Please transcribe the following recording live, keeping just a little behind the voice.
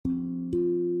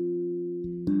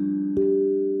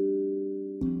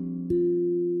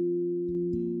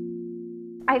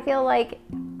I feel like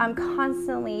I'm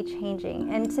constantly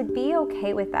changing, and to be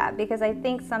okay with that, because I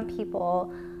think some people,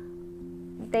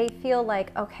 they feel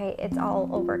like, okay, it's all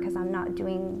over because I'm not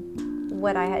doing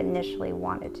what I had initially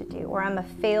wanted to do, or I'm a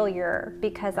failure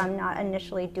because I'm not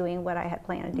initially doing what I had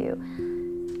planned to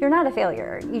do. You're not a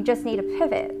failure. You just need to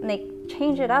pivot and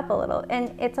change it up a little,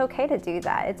 and it's okay to do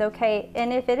that. It's okay.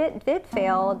 And if it did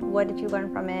fail, what did you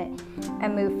learn from it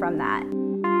and move from that?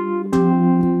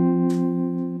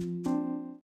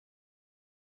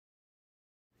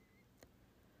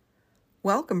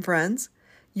 Welcome, friends.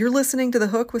 You're listening to The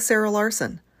Hook with Sarah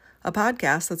Larson, a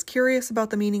podcast that's curious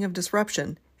about the meaning of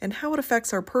disruption and how it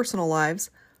affects our personal lives,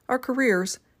 our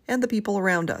careers, and the people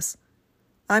around us.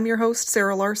 I'm your host,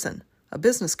 Sarah Larson, a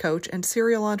business coach and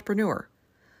serial entrepreneur,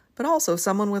 but also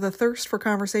someone with a thirst for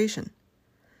conversation.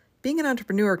 Being an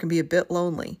entrepreneur can be a bit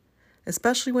lonely,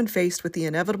 especially when faced with the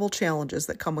inevitable challenges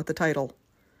that come with the title.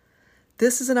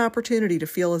 This is an opportunity to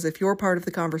feel as if you're part of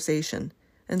the conversation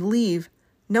and leave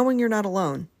knowing you're not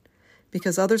alone,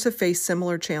 because others have faced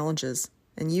similar challenges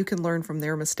and you can learn from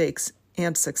their mistakes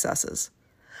and successes.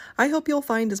 I hope you'll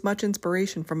find as much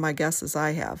inspiration from my guests as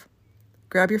I have.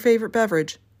 Grab your favorite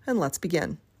beverage and let's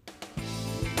begin.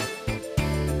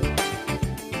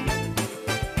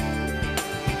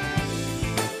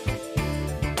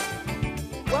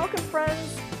 Welcome,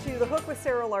 friends, to The Hook with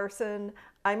Sarah Larson.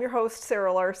 I'm your host,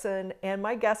 Sarah Larson, and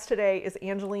my guest today is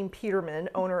Angeline Peterman,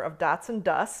 owner of Dots and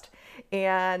Dust,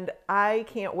 and I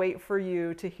can't wait for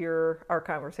you to hear our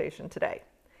conversation today.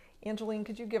 Angeline,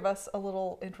 could you give us a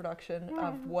little introduction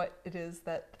of what it is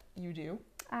that you do?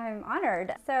 I'm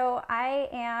honored. So I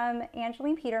am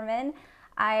Angeline Peterman.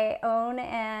 I own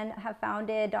and have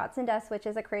founded Dots and Dust, which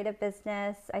is a creative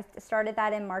business. I started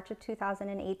that in March of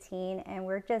 2018, and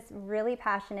we're just really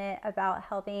passionate about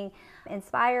helping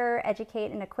inspire,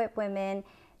 educate, and equip women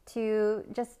to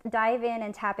just dive in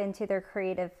and tap into their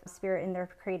creative spirit and their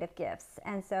creative gifts.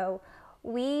 And so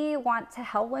we want to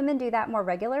help women do that more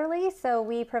regularly. So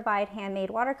we provide handmade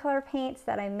watercolor paints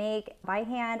that I make by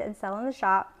hand and sell in the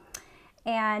shop.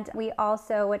 And we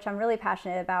also, which I'm really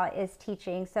passionate about, is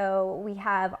teaching. So we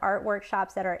have art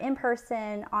workshops that are in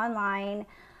person, online,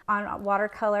 on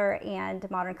watercolor and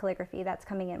modern calligraphy. That's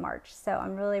coming in March. So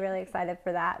I'm really, really excited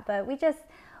for that. But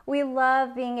we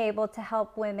love being able to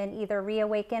help women either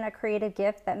reawaken a creative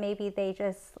gift that maybe they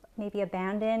just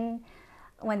abandoned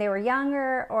when they were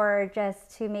younger, or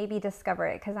just to maybe discover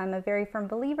it, because I'm a very firm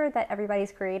believer that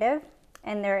everybody's creative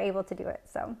and they're able to do it.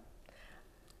 So.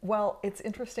 Well, it's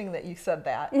interesting that you said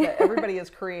that everybody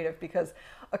is creative, because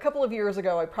a couple of years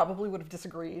ago I probably would have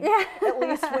disagreed, at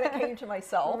least when it came to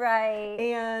myself. Right.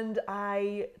 And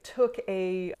I took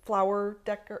a floral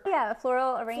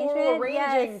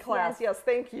arranging class. Yes,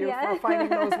 thank you for finding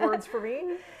those words for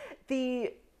me.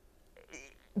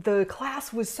 The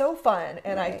class was so fun,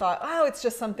 and I thought, oh, it's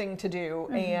just something to do,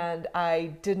 and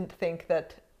I didn't think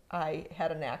that I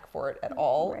had a knack for it at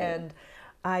all, and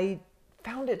I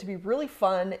found it to be really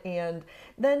fun, and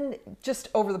then just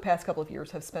over the past couple of years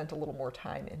have spent a little more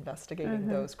time investigating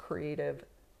the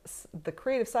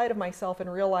creative side of myself,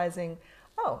 and realizing,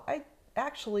 oh, I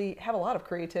actually have a lot of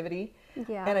creativity,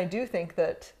 and I do think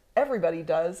that everybody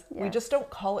does. We just don't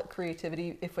call it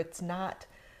creativity if it's not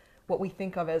what we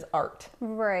think of as art.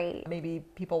 Right. Maybe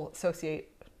people associate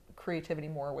creativity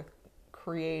more with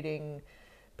creating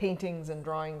paintings and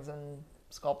drawings and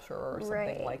sculpture or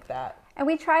something like that. And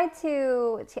we try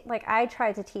to, I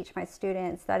try to teach my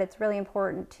students that it's really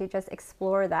important to just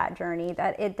explore that journey,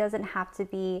 that it doesn't have to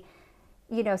be,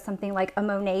 something like a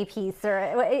Monet piece, or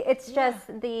it's just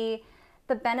the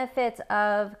benefits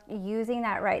of using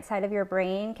that right side of your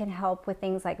brain can help with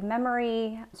things like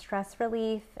memory, stress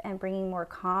relief, and bringing more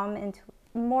calm into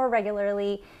more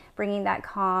regularly, bringing that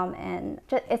calm, and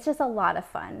it's just a lot of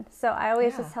fun. So I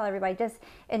always just tell everybody, just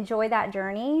enjoy that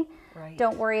journey. Right.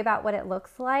 Don't worry about what it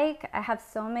looks like. I have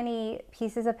so many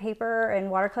pieces of paper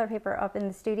and watercolor paper up in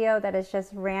the studio that is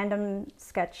just random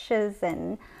sketches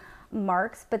and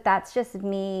marks, but that's just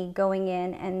me going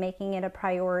in and making it a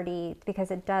priority,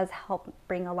 because it does help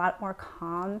bring a lot more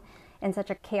calm in such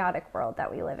a chaotic world that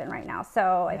we live in right now.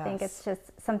 So I think it's just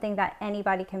something that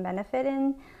anybody can benefit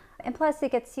in. And plus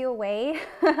it gets you away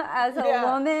as a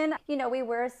woman. We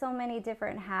wear so many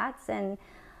different hats, and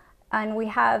we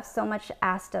have so much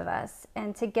asked of us.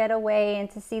 And to get away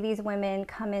and to see these women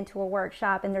come into a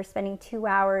workshop and they're spending 2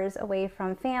 hours away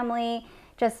from family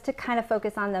just to kind of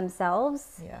focus on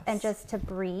themselves and just to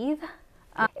breathe.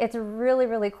 It's really,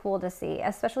 really cool to see,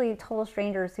 especially total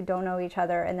strangers who don't know each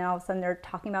other, and then all of a sudden they're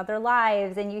talking about their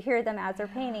lives and you hear them as they're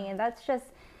painting, and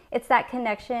it's that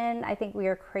connection I think we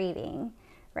are craving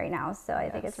right now. So I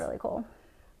think it's really cool.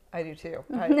 I do too.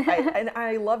 And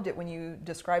I loved it when you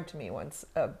described to me once,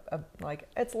 like,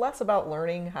 it's less about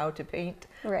learning how to paint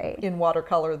in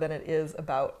watercolor than it is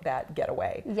about that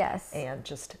getaway. Yes. And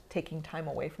just taking time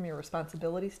away from your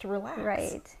responsibilities to relax.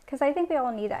 Right. Because I think we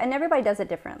all need that. And everybody does it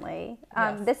differently.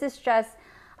 Yes. This is just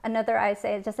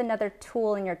just another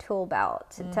tool in your tool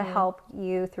belt to help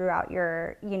you throughout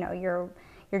your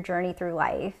journey through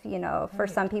life. For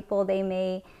some people,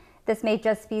 this may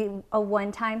just be a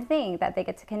one-time thing that they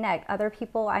get to connect. Other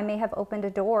people, I may have opened a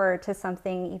door to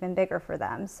something even bigger for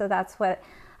them. So that's what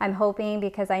I'm hoping,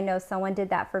 because I know someone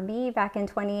did that for me back in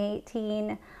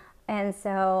 2018. And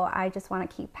so I just want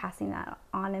to keep passing that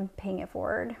on and paying it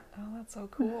forward. Oh, that's so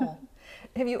cool.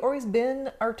 Have you always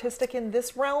been artistic in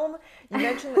this realm? You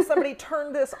mentioned that somebody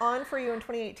turned this on for you in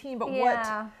 2018, but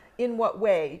in what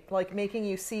way? Like making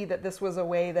you see that this was a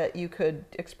way that you could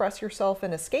express yourself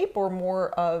and escape, or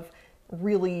more of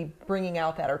really bringing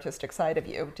out that artistic side of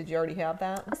you? Did you already have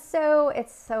that? So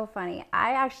it's so funny.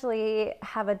 I actually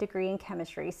have a degree in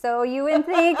chemistry. So you would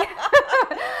think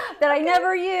that I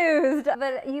never used,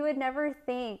 but you would never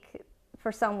think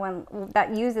for someone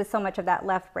that uses so much of that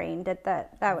left brain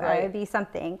that would be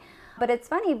something. But it's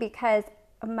funny because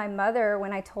my mother,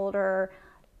 when I told her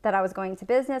that I was going to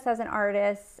business as an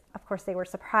artist, of course they were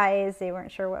surprised. They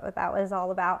weren't sure what that was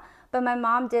all about. But my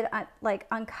mom did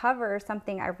uncover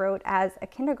something I wrote as a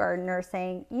kindergartner,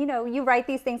 saying, you write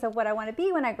these things of what I want to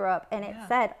be when I grow up. And it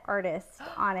said artist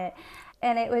on it.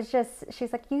 And it was just,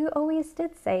 she's like, you always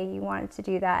did say you wanted to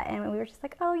do that. And we were just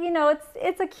like, oh,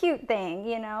 it's a cute thing,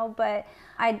 but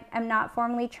I'm not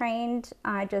formally trained.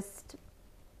 I just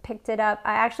picked it up.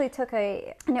 I actually took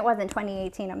and it wasn't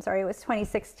 2018, I'm sorry, it was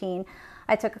 2016.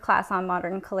 I took a class on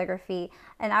modern calligraphy,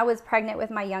 and I was pregnant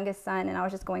with my youngest son, and I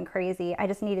was just going crazy. I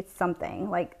just needed something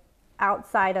like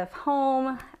outside of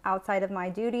home, outside of my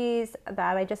duties,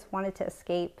 that I just wanted to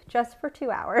escape just for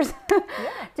 2 hours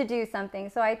to do something.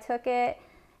 So I took it,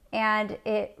 and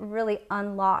it really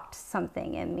unlocked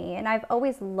something in me. And I've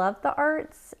always loved the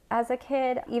arts as a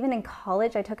kid. Even in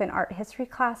college, I took an art history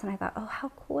class, and I thought, oh, how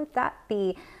cool would that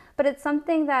be? But it's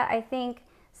something that I think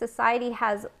society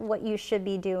has what you should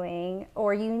be doing,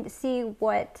 or you see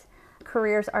what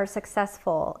careers are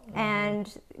successful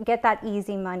and get that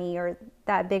easy money or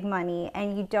that big money,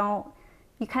 and you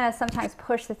kind of sometimes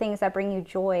push the things that bring you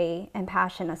joy and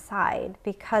passion aside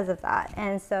because of that.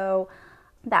 And so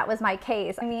that was my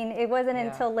case. I mean, it wasn't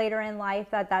until later in life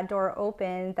that door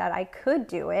opened that I could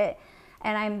do it,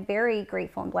 and I'm very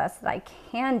grateful and blessed that I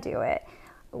can do it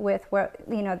with what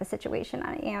the situation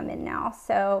I am in now.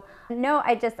 So no,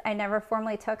 I never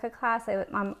formally took a class.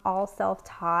 I'm all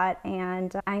self-taught,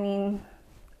 and I mean,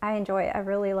 I enjoy it. I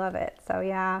really love it. So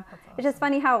yeah, awesome. It's just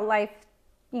funny how life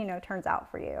turns out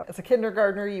for you. As a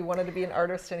kindergartner, you wanted to be an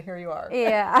artist, and here you are.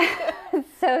 Yeah. It's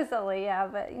so silly. Yeah,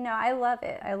 but I love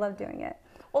it. I love doing it.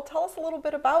 Well, tell us a little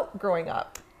bit about growing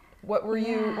up. What were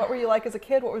you like as a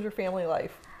kid? What was your family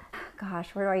life?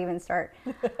 Gosh, where do I even start?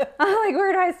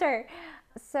 Where do I start?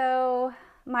 So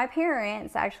my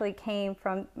parents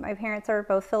my parents are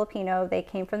both Filipino. They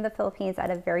came from the Philippines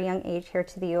at a very young age here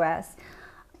to the U.S.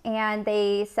 And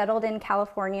they settled in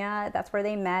California. That's where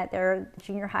they met. They're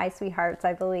junior high sweethearts,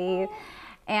 I believe.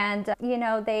 And,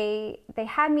 they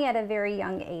had me at a very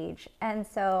young age. And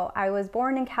so I was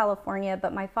born in California,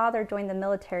 but my father joined the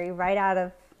military right out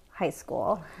of high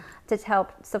school to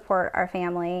help support our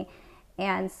family.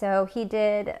 And so he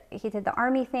did the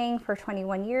Army thing for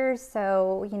 21 years.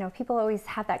 So, people always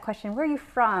have that question, where are you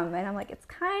from? And I'm like, it's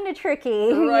kind of tricky,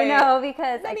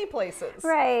 because many places.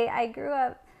 Right.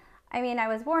 I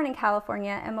was born in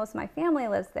California, and most of my family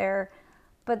lives there,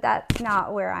 but that's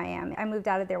not where I am. I moved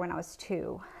out of there when I was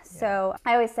 2. Yeah. So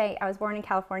I always say I was born in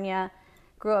California,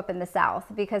 grew up in the South,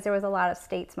 because there was a lot of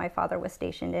states my father was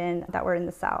stationed in that were in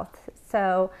the South.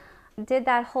 So did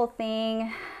that whole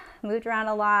thing, moved around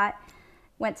a lot.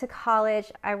 Went to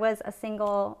college. I was a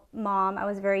single mom. I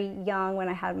was very young when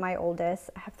I had my oldest.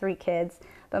 I have 3 kids,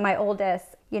 but my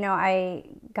oldest, I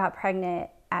got pregnant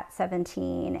at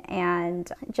 17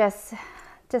 and just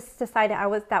decided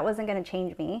that wasn't going to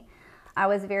change me. I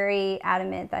was very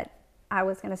adamant that I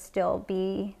was going to still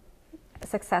be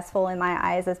successful in my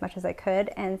eyes as much as I could.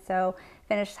 And so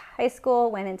finished high school,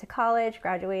 went into college,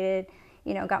 graduated,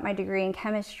 got my degree in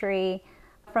chemistry.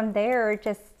 From there,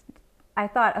 I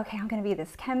thought, okay, I'm going to be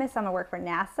this chemist. I'm going to work for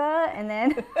NASA. And then,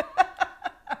 because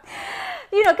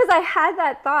I had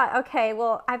that thought, okay,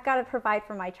 well, I've got to provide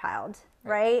for my child,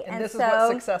 right? And this is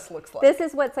what success looks like. This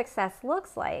is what success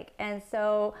looks like. And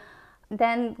so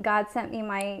then God sent me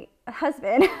my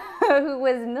husband who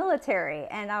was military.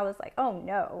 And I was like, oh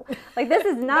no, like this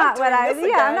is not what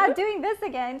I'm not doing this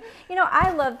again. You know,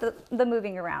 I love the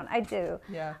moving around. I do.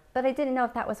 Yeah. But I didn't know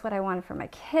if that was what I wanted for my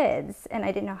kids. And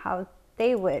I didn't know how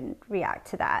they would react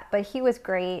to that. But he was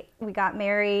great. We got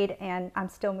married and I'm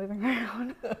still moving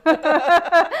around.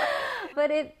 But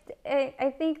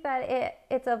I think that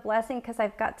it's a blessing because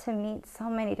I've got to meet so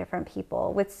many different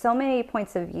people with so many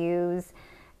points of views,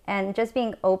 and just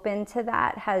being open to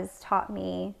that has taught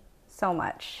me so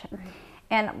much. Right.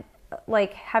 And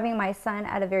like having my son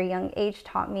at a very young age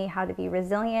taught me how to be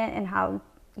resilient and how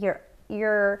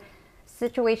your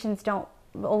situations don't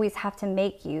always have to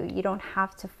make you. You don't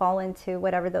have to fall into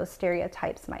whatever those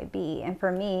stereotypes might be. And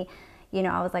for me, you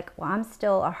know, I was like, well, I'm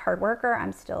still a hard worker.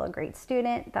 I'm still a great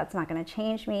student. That's not going to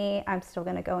change me. I'm still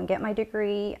going to go and get my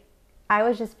degree. I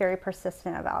was just very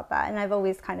persistent about that. And I've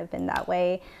always kind of been that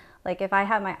way. Like if I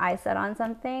have my eyes set on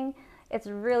something, it's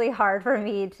really hard for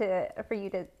you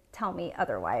to tell me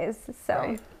otherwise.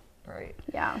 So, right.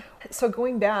 Yeah. So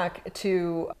going back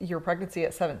to your pregnancy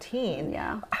at 17,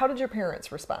 yeah. How did your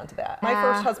parents respond to that? My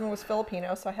first husband was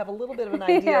Filipino, so I have a little bit of an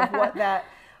idea of what that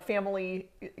family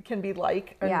can be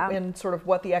like and sort of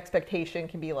what the expectation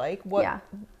can be like.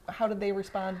 How did they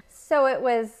respond? So it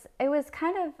was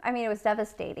kind of, I mean, it was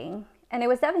devastating. And it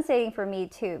was devastating for me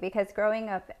too, because growing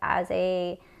up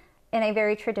in a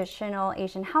very traditional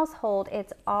Asian household,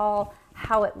 it's all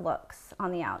how it looks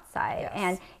on the outside. Yes.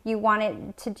 And you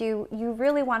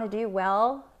really want to do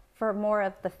well for more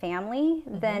of the family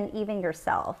than even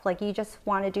yourself. Like you just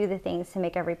want to do the things to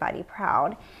make everybody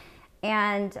proud.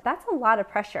 And that's a lot of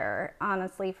pressure,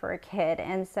 honestly, for a kid.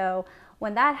 And so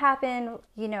when that happened,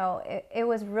 you know, it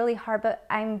was really hard, but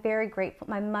I'm very grateful.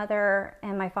 My mother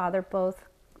and my father both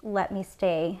let me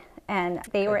stay, and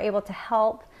they were able to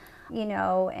help, you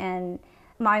know, and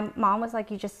my mom was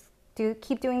like, you just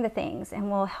keep doing the things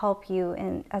and we'll help you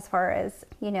in as far as,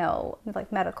 you know,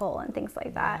 like medical and things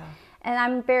like that. Yeah. And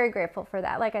I'm very grateful for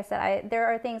that. Like I said, there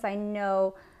are things I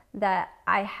know that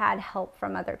I had help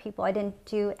from other people. I didn't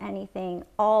do anything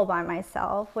all by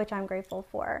myself, which I'm grateful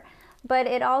for. But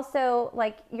it also,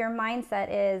 like, your mindset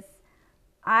is,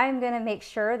 I'm going to make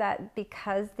sure that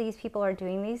because these people are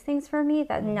doing these things for me,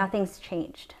 that nothing's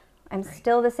changed. I'm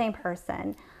still the same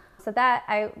person. So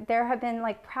there have been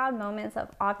like proud moments of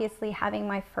obviously having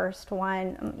my first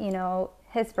one, you know,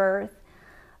 his birth.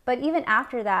 But even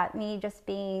after that, me just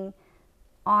being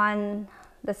on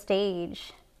the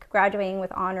stage, graduating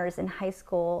with honors in high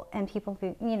school, and people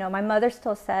who, you know, my mother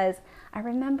still says, I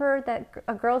remember that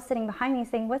a girl sitting behind me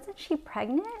saying, wasn't she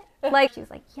pregnant? Like, she's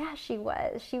like, yeah, she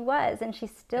was, and she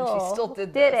still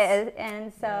did it.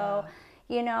 And so,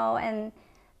 you know, and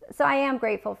so I am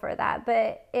grateful for that,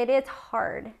 but it is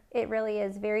hard. It really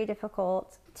is very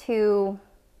difficult to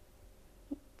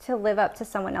live up to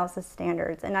someone else's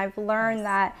standards. And I've learned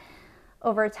that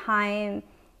over time,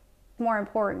 it's more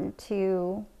important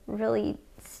to really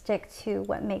stick to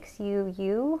what makes you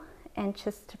you and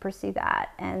just to pursue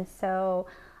that. And so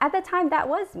at the time, that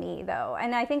was me though.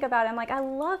 And I think about it, I'm like, I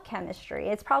love chemistry.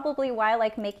 It's probably why I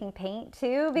like making paint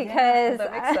too, because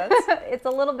that makes sense. It's a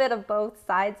little bit of both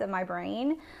sides of my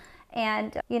brain.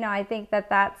 And, you know, I think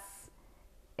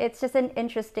it's just an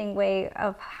interesting way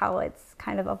of how it's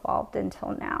kind of evolved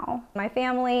until now. My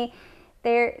family,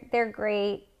 they're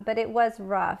great, but it was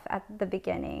rough at the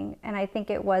beginning. And I think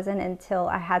it wasn't until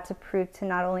I had to prove to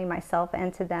not only myself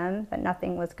and to them that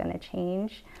nothing was going to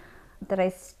change, that I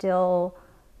still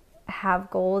have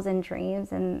goals and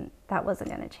dreams, and that wasn't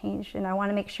going to change. And I want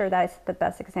to make sure that I set the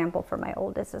best example for my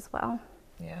oldest as well.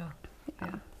 Yeah.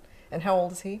 And how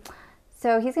old is he?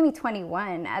 So he's going to be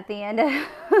 21 at the end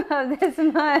of this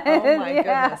month. Oh my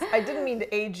goodness. I didn't mean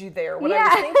to age you there. What I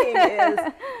was thinking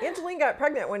is Angeline got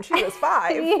pregnant when she was 5.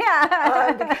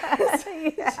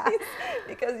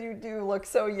 Because you do look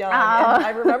so young. And I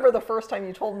remember the first time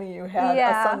you told me you had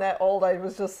a son that old, I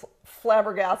was just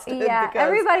flabbergasted. Yeah, because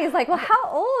everybody's like, well, how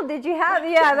old did you have?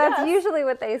 Yeah, that's usually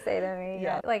what they say to me.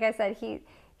 Yeah. Like I said,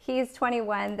 he's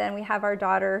 21. Then we have our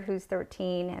daughter who's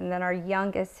 13, and then our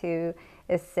youngest who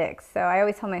is 6. So I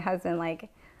always tell my husband, like,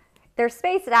 they're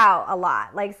spaced out a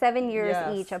lot, like 7 years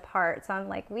each apart. So I'm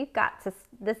like, we've got to,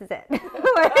 this is it. This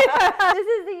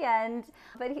is the end.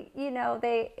 But, you know,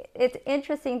 it's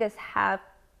interesting to have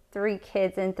 3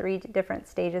 kids in 3 different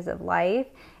stages of life,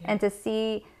 and to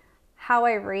see how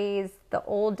I raised the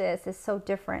oldest is so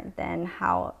different than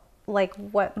how, like,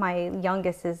 what my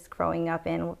youngest is growing up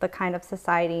in. The kind of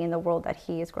society and the world that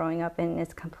he is growing up in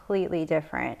is completely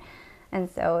different. And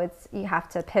so you have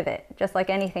to pivot, just like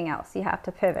anything else. You have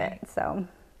to pivot. So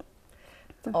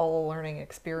it's all a learning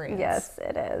experience. Yes,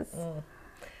 it is.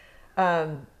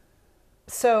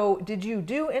 So did you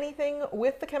do anything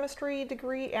with the chemistry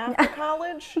degree after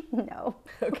college? No.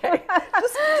 Okay.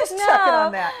 Just checking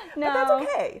on that. No. But that's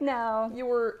okay. No.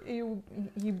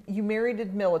 You married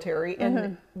in military,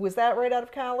 and was that right out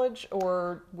of college,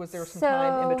 or was there some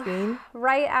time in between?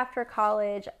 Right after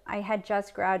college, I had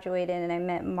just graduated and I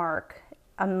met Mark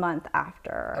a month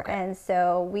after. Okay. And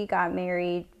so we got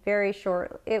married very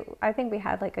short. I think we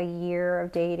had like a year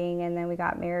of dating and then we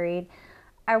got married.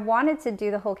 I wanted to do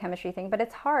the whole chemistry thing, but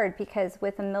it's hard because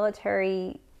with a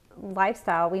military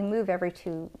lifestyle, we move every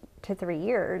 2 to 3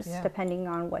 years, depending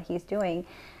on what he's doing.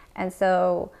 And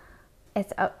so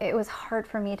it was hard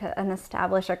for me to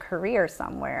establish a career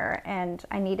somewhere, and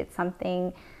I needed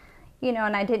something,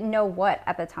 and I didn't know what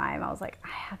at the time. I was like, I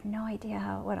have no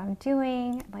idea what I'm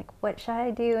doing. Like, what should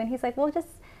I do? And he's like, well, just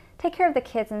take care of the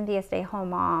kids and be a stay-at-home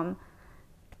mom.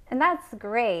 And that's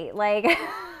great. Like,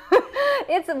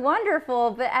 it's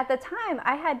wonderful. But at the time,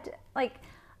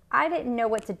 I didn't know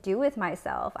what to do with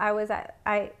myself. I was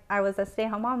a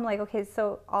stay-at-home mom. I'm like, okay,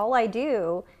 so all I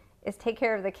do is take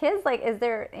care of the kids. Like,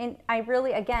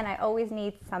 I always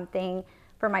need something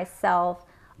for myself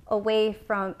away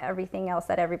from everything else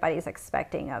that everybody's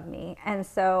expecting of me. And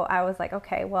so I was like,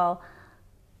 okay, well,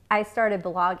 I started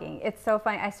blogging. It's so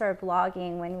funny. I started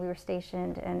blogging when we were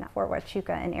stationed in Fort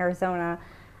Huachuca in Arizona.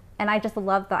 And I just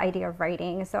loved the idea of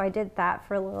writing. So I did that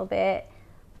for a little bit.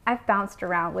 I've bounced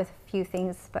around with a few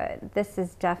things, but this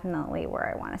is definitely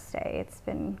where I want to stay. It's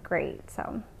been great.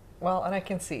 So. Well, and I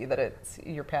can see that it's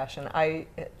your passion. I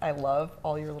love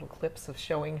all your little clips of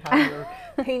showing how your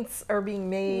paints are being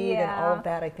made and all of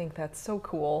that. I think that's so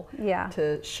cool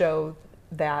to show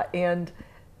that. And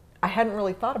I hadn't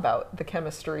really thought about the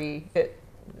chemistry. It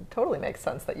totally makes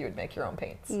sense that you would make your own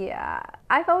paints. Yeah.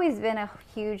 I've always been a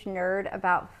huge nerd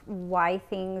about why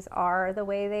things are the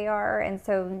way they are. And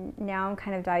so now I'm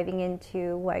kind of diving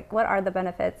into like, what are the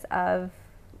benefits of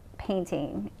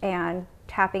painting and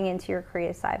tapping into your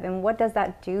creative side, and what does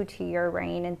that do to your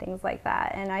brain and things like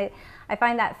that. And I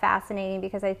find that fascinating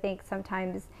because I think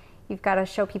sometimes you've got to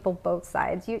show people both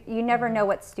sides. You never know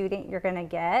what student you're going to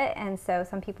get. And so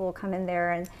some people will come in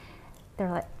there and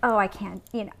they're like, oh, I can't,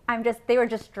 they were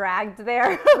just dragged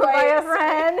there by a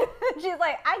friend. She's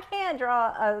like, I can't draw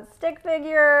a stick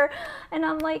figure. And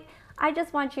I'm like, I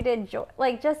just want you to enjoy,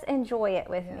 just enjoy it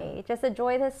with me. Just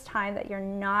enjoy this time that you're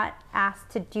not asked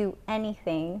to do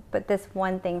anything but this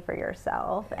one thing for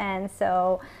yourself. And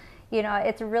so,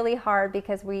 it's really hard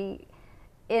because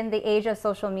in the age of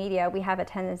social media, we have a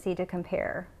tendency to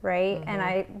compare, right?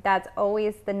 And that's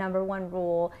always the number one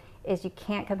rule is you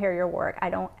can't compare your work.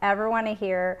 I don't ever want to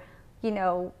hear,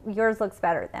 yours looks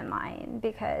better than mine,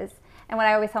 because, and what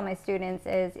I always tell my students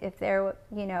is if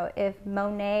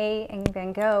Monet and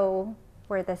Van Gogh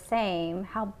were the same,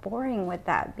 how boring would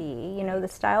that be? The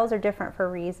styles are different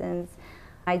for reasons.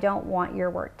 I don't want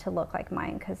your work to look like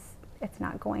mine because it's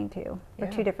not going to. We're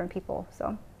two different people,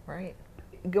 so. Right.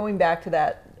 Going back to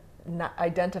that, not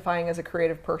identifying as a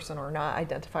creative person or not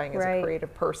identifying as a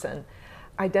creative person,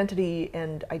 identity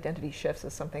and identity shifts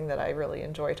is something that I really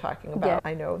enjoy talking about.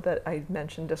 I know that I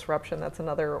mentioned disruption. That's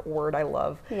another word I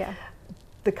love. Yeah.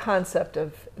 The concept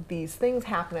of these things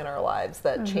happen in our lives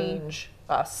that change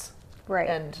us,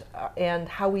 and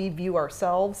how we view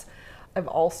ourselves. I've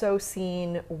also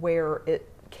seen where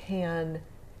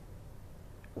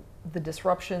the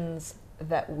disruptions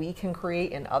that we can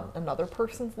create in another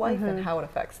person's life and how it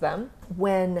affects them.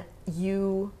 When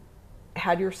you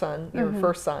had your son, your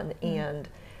first son, and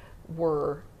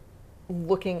were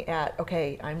looking at,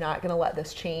 okay, I'm not going to let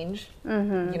this change,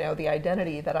 the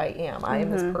identity that I am. I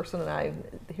am this person,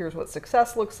 and here's what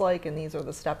success looks like, and these are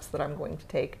the steps that I'm going to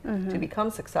take to become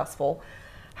successful.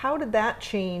 How did that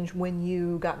change when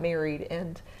you got married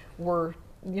and were,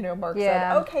 Mark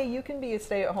said, okay, you can be a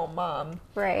stay-at-home mom.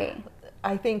 Right.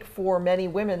 I think for many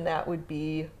women that would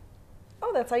be,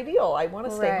 oh, that's ideal. I want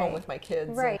to stay home with my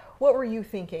kids. Right. What were you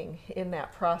thinking in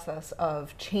that process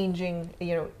of changing,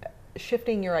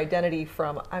 shifting your identity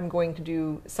from I'm going to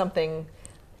do something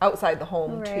outside the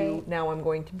home to now I'm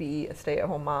going to be a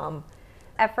stay-at-home mom?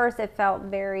 At first I felt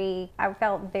very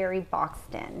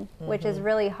boxed in, which is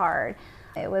really hard.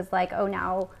 It was like, oh,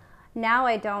 now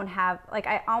I don't have,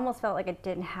 I almost felt like I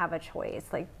didn't have a choice.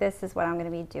 Like, this is what I'm going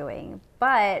to be doing.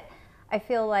 But I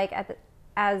feel like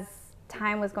as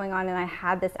time was going on and I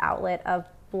had this outlet of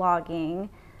blogging,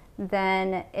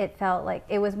 then it felt like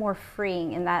it was more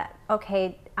freeing in that,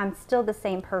 okay, I'm still the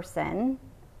same person.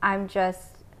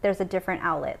 There's a different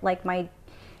outlet. Like, my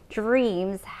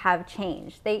dreams have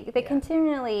changed. They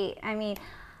continually,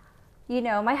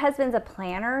 my husband's a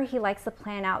planner. He likes to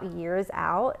plan out years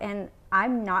out. And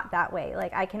I'm not that way.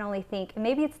 Like, I can only think,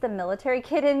 maybe it's the military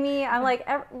kid in me. I'm like,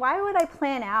 why would I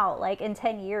plan out like in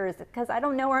 10 years? Because I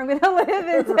don't know where I'm going to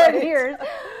live in 10 years.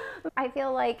 I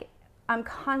feel like I'm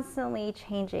constantly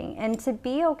changing, and to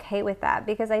be okay with that,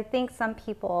 because I think some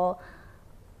people,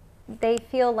 they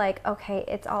feel like, okay,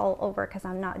 it's all over because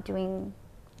I'm not doing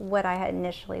what I had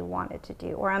initially wanted to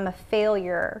do, or I'm a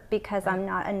failure because I'm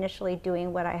not initially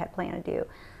doing what I had planned to do.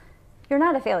 You're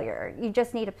not a failure. You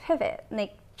just need to pivot and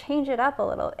change it up a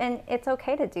little, and it's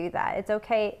okay to do that. It's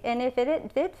okay. And if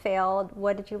it did fail,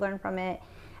 what did you learn from it,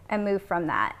 and move from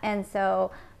that? And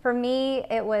so for me,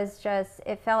 it was just,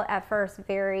 it felt at first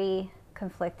very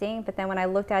conflicting, but then when I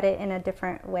looked at it in a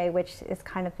different way, which has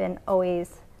kind of been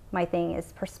always my thing,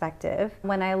 is perspective.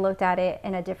 When I looked at it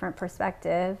in a different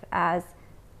perspective as,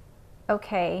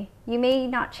 okay, you may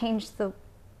not change the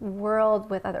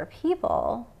world with other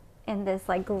people in this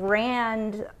like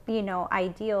grand,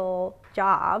 ideal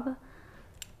job,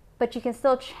 but you can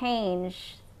still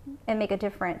change and make a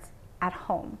difference at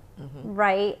home,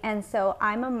 right? And so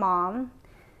I'm a mom,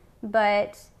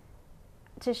 but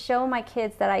to show my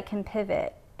kids that I can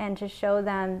pivot, and to show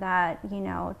them that,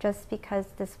 just because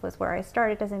this was where I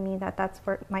started doesn't mean that that's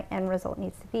where my end result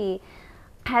needs to be,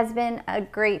 has been a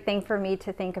great thing for me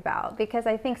to think about. Because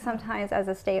I think sometimes as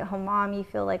a stay-at-home mom, you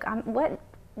feel like, what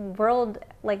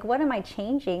am I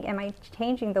changing? Am I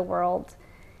changing the world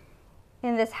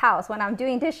in this house when I'm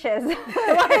doing dishes?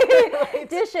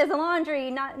 Dishes and laundry,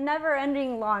 never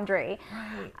ending laundry.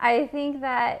 Right. I think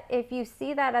that if you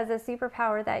see that as a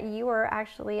superpower, that you are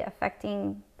actually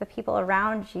affecting the people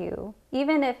around you,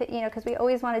 even if, because we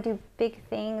always want to do big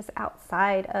things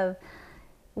outside of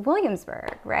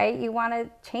Williamsburg, right? You want to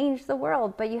change the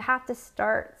world, but you have to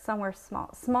start somewhere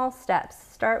small steps.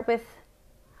 Start with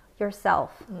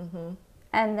yourself,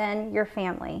 and then your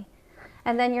family,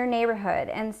 and then your neighborhood,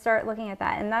 and start looking at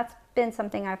that. And that's been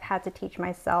something I've had to teach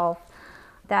myself,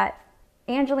 that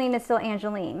Angeline is still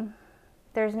Angeline.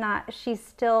 She's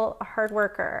still a hard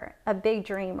worker, a big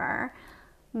dreamer,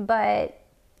 but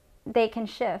they can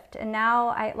shift. And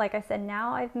now like I said,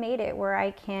 now I've made it where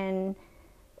I can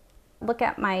look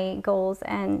at my goals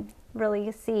and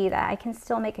really see that I can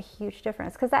still make a huge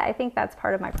difference. Because I think that's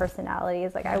part of my personality,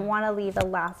 is like, I want to leave a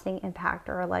lasting impact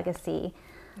or a legacy,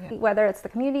 whether it's the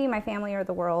community, my family, or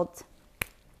the world.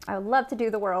 I would love to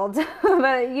do the world,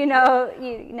 but you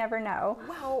never know.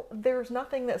 Well, there's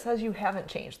nothing that says you haven't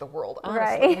changed the world,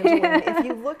 honestly, right. Angeline. If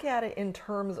you look at it in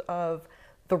terms of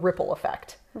the ripple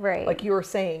effect, right? Like you were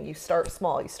saying, you start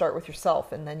small, you start with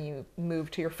yourself, and then you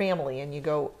move to your family, and you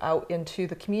go out into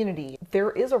the community.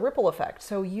 There is a ripple effect.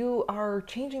 So you are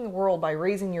changing the world by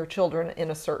raising your children in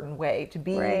a certain way to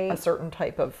be a certain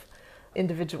type of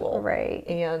individual, right?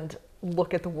 And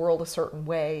look at the world a certain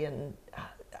way. And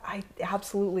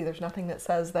there's nothing that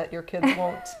says that your kids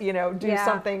won't, do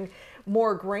something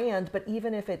more grand. But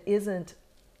even if it isn't,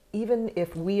 even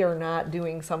if we are not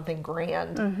doing something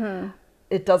grand,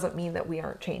 it doesn't mean that we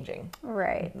aren't changing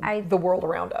the world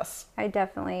around us. I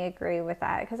definitely agree with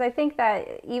that, because I think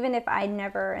that even if I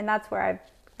never, and that's where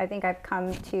I think I've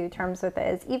come to terms with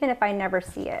it, is even if I never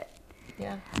see it,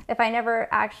 if I never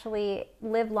actually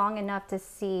live long enough to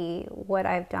see what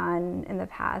I've done in the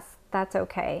past, that's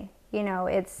okay.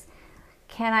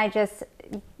 Can I just,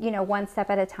 one step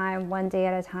at a time, one day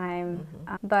at a time.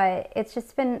 But it's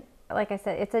just been, like I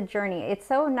said, it's a journey. It's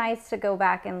so nice to go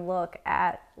back and look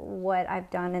at what I've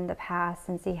done in the past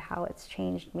and see how it's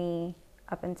changed me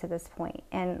up until this point,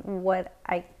 and what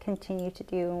I continue to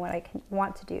do and what I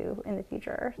want to do in the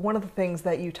future. One of the things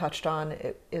that you touched on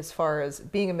as far as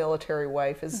being a military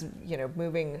wife is,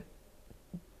 moving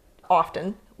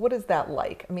often. What is that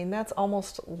like? I mean, that's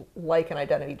almost like an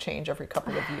identity change every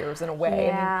couple of years in a way.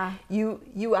 Yeah. I mean,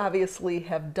 you obviously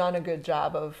have done a good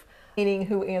job of meaning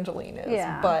who Angeline is,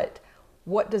 but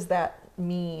what does that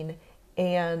mean?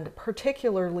 And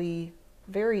particularly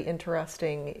very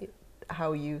interesting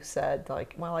how you said,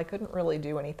 like, well, I couldn't really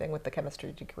do anything with the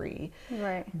chemistry degree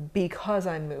because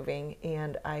I'm moving.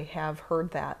 And I have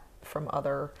heard that from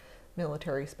other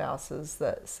military spouses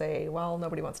that say, well,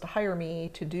 nobody wants to hire me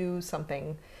to do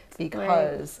something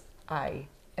because I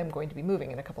am going to be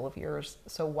moving in a couple of years.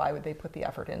 So why would they put the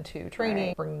effort into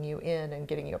training, bringing you in and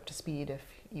getting you up to speed if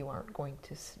you aren't going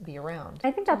to be around?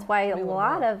 I think that's why a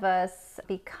lot of us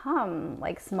become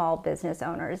like small business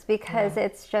owners, because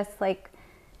it's just like,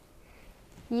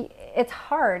 It's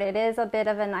hard. It is a bit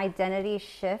of an identity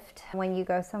shift when you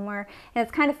go somewhere. And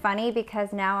it's kind of funny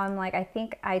because now I'm like, I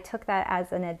think I took that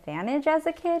as an advantage as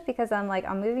a kid because I'm like,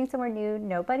 I'm moving somewhere new.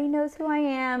 Nobody knows who I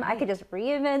am. I could just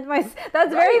reinvent myself.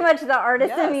 That's very much the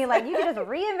artist in me. Like, you can just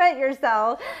reinvent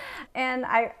yourself. And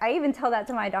I even tell that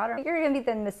to my daughter. You're going to be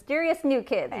the mysterious new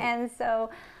kid. And so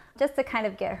just to kind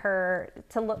of get her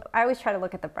to look, I always try to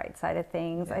look at the bright side of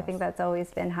things. I think that's always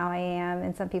been how I am.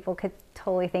 And some people could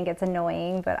totally think it's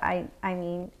annoying, but I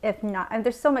mean, if not, and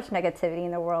there's so much negativity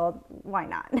in the world, why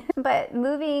not? But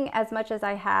moving as much as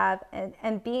I have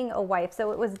and being a wife,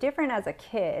 so it was different as a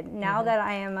kid. Now that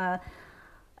I am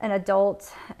an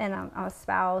adult and I'm a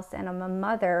spouse and I'm a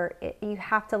mother, you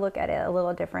have to look at it a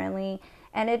little differently.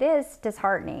 And it is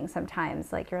disheartening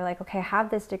sometimes. Like, you're like, okay, I have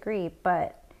this degree,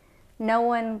 but no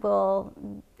one will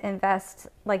invest,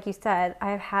 like you said.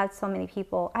 I've had so many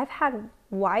people. I've had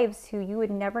wives who you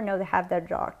would never know that have their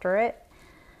doctorate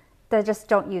that just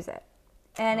don't use it.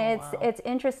 And it's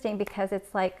interesting because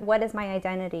it's like, what is my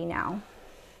identity now?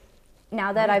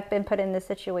 Now that I've been put in this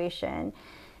situation.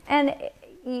 And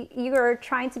you are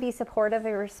trying to be supportive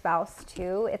of your spouse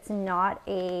too. It's not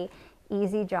a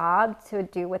easy job to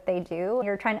do what they do.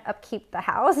 You're trying to upkeep the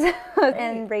house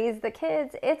and raise the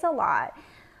kids. It's a lot.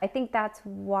 I think that's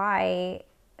why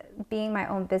being my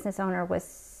own business owner was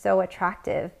so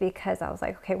attractive, because I was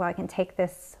like, okay, well, I can take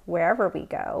this wherever we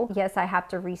go. Yes, I have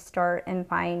to restart and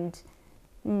find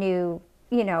new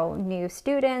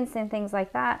students and things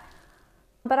like that.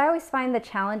 But I always find the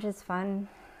challenge is fun.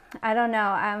 I don't know.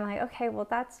 I'm like, okay, well,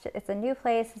 it's a new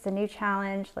place. It's a new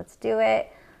challenge. Let's do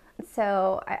it.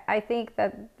 So I think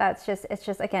it's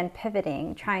just, again,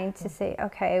 pivoting, trying to say,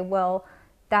 okay, well,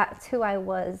 that's who I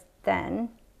was then.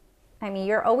 I mean,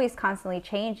 you're always constantly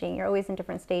changing. You're always in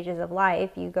different stages of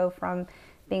life. You go from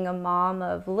being a mom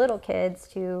of little kids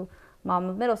to mom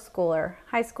of middle schooler,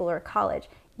 high schooler, college.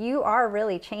 You are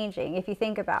really changing if you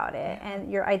think about it,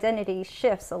 and your identity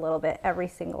shifts a little bit every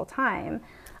single time.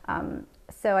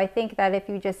 So I think that if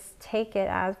you just take it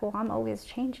as, well, I'm always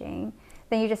changing,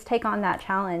 then you just take on that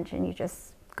challenge and you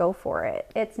just go for it.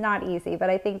 It's not easy, but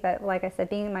I think that, like I said,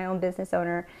 being my own business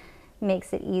owner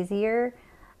makes it easier.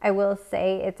 I will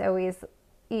say it's always,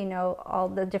 all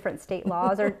the different state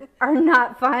laws are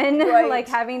not fun. Right. Like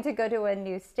having to go to a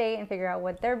new state and figure out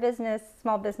what their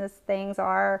small business things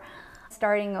are.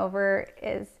 Starting over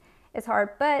is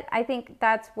hard. But I think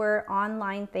that's where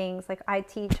online things, like I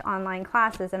teach online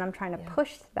classes and I'm trying to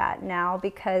push that now,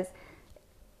 because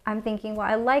I'm thinking, well,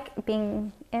 I like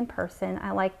being in person.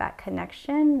 I like that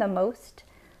connection the most.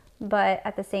 But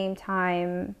at the same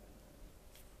time,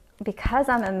 because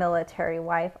I'm a military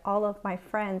wife, all of my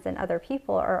friends and other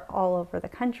people are all over the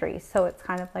country. So it's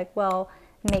kind of like, well,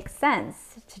 it makes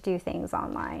sense to do things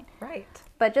online. Right.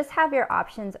 But just have your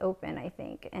options open, I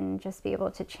think, and just be able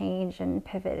to change and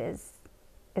pivot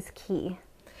is key.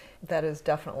 That is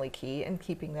definitely key, and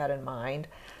keeping that in mind.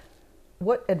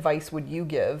 What advice would you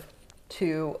give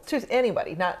to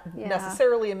anybody, not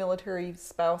necessarily a military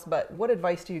spouse, but what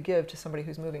advice do you give to somebody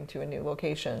who's moving to a new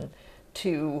location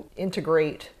to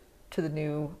integrate to the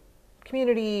new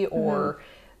community, or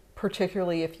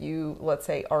particularly if you, let's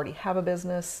say, already have a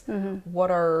business,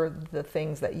 what are the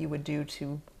things that you would do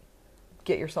to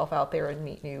get yourself out there and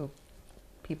meet new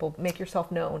people, make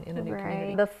yourself known in a new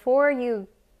community? Before you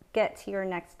get to your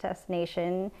next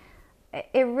destination,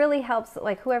 it really helps,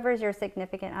 like, whoever's your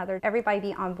significant other, everybody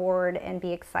be on board and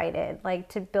be excited, like,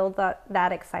 to build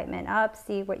that excitement up,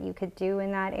 see what you could do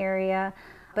in that area.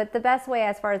 But the best way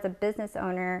as far as a business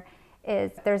owner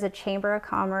is there's a chamber of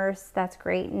commerce. That's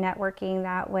great, networking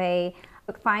that way.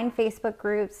 Find Facebook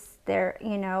groups there,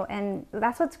 and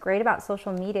that's what's great about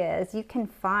social media is you can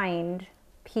find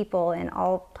people in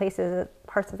all places,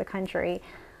 parts of the country,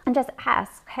 and just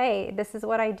ask, hey, this is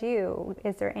what I do.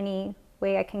 Is there any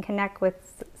way I can connect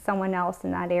with someone else in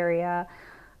that area?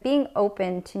 Being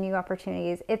open to new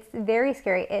opportunities. It's very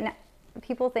scary, and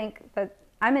people think that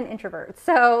I'm an introvert,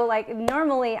 so like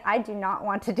normally I do not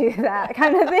want to do that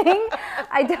kind of thing.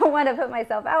 I don't want to put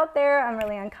myself out there. I'm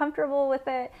really uncomfortable with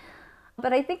it.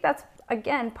 But I think that's,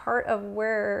 again, part of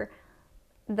where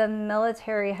the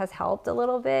military has helped a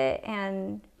little bit,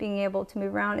 and being able to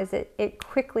move around is it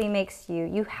quickly makes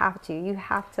you have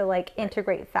to like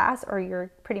integrate fast, or you're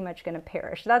pretty much going to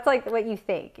perish. That's like what you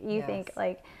think. You think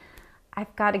like,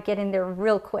 I've got to get in there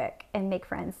real quick and make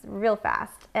friends real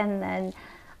fast, and then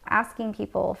asking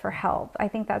people for help. I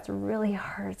think that's really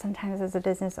hard sometimes as a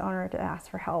business owner to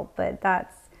ask for help, but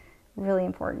that's really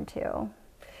important too.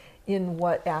 In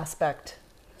what aspect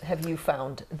have you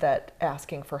found that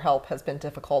asking for help has been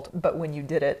difficult, but when you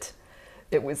did it,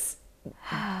 it was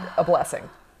a blessing?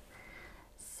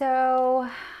 So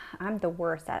I'm the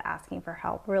worst at asking for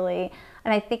help, really.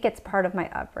 And I think it's part of my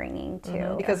upbringing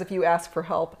too. Because if you ask for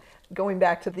help, going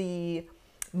back to the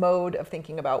mode of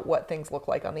thinking about what things look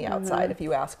like on the outside, if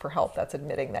you ask for help, that's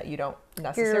admitting that you don't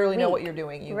necessarily know what you're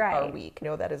doing. You are weak. You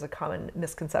know, that is a common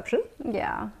misconception.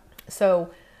 Yeah.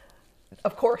 So,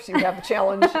 of course, you have a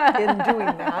challenge in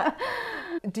doing that.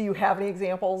 Do you have any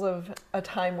examples of a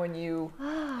time when you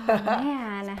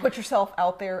put yourself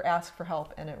out there, ask for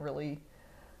help, and it really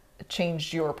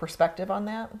changed your perspective on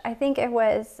that? I think it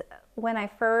was when I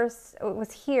first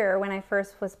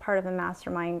was part of a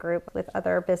mastermind group with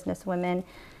other business women.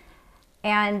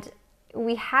 And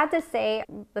we had to say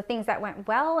the things that went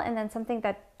well and then something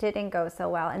that didn't go so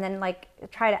well, and then like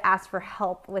try to ask for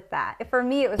help with that. For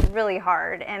me, it was really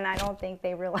hard, and I don't think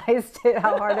they realized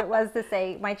how hard it was to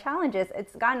say my challenges.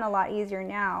 It's gotten a lot easier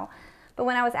now. But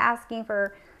when I was asking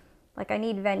for, like, I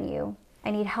need venue, I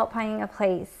need help finding a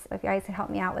place, if you guys can help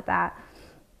me out with that.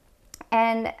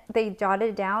 And they jotted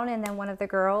it down, and then one of the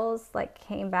girls like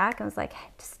came back and was like, hey,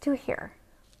 just do it here.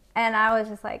 And I was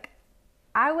just like,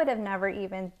 I would have never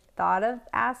even thought of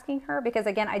asking her, because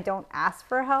again, I don't ask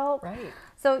for help. Right.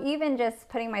 So even just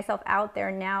putting myself out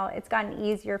there now, it's gotten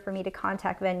easier for me to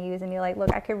contact venues and be like,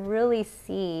 look, I could really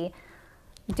see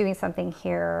doing something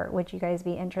here. Would you guys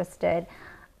be interested?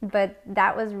 But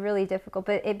that was really difficult,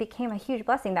 but it became a huge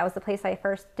blessing. That was the place I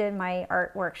first did my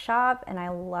art workshop, and I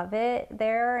love it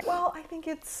there. Well, I think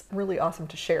it's really awesome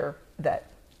to share that.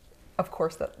 Of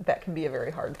course, that can be a very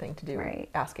hard thing to do, Right.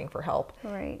 asking for help.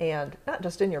 Right. And not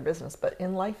just in your business, but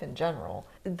in life in general.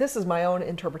 This is my own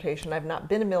interpretation. I've not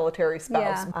been a military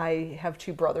spouse. Yeah. I have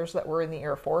two brothers that were in the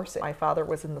Air Force. My father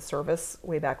was in the service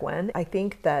way back when. I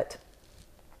think that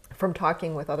from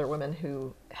talking with other women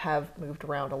who have moved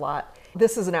around a lot,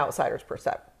 this is an outsider's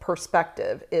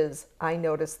perspective, is I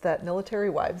noticed that military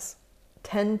wives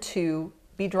tend to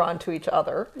be drawn to each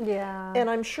other. Yeah. And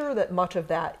I'm sure that much of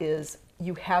that is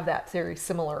you have that very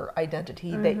similar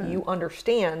identity, that you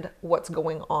understand what's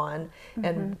going on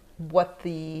and what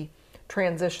the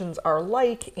transitions are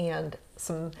like, and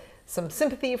some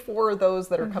sympathy for those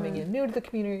that are coming in new to the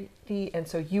community, and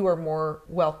so you are more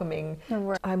welcoming.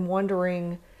 Right. I'm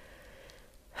wondering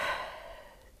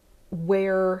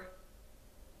where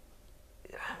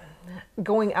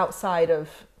going outside of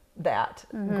that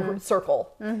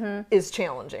circle is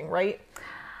challenging, right?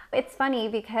 It's funny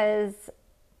because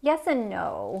yes and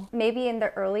no. Maybe in the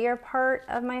earlier part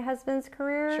of my husband's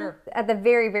career, Sure. At the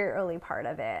very, very early part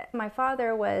of it. My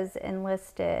father was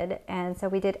enlisted, and so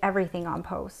we did everything on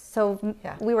post. So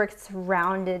Yeah. we were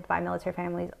surrounded by military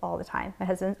families all the time. My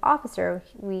husband's officer,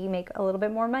 we make a little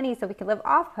bit more money so we can live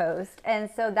off post. And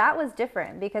so that was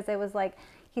different, because it was like,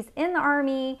 he's in the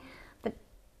Army,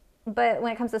 but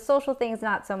when it comes to social things,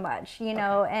 not so much, you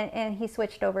know, and he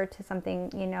switched over to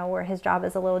something, you know, where his job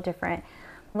is a little different.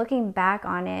 Looking back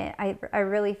on it, I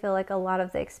really feel like a lot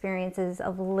of the experiences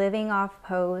of living off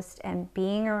post and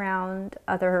being around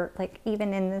other, like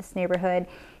even in this neighborhood,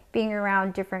 being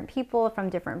around different people from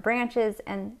different branches,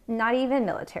 and not even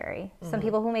military. Some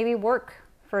people who maybe work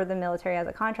for the military as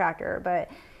a contractor,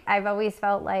 but I've always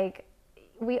felt like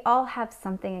we all have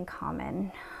something in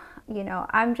common. You know,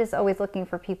 I'm just always looking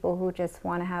for people who just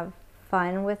want to have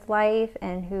fun with life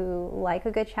and who like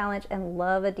a good challenge and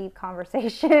love a deep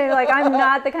conversation. Like, I'm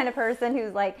not the kind of person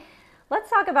who's like, let's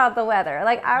talk about the weather.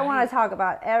 Like, I want to talk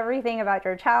about everything about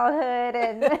your childhood,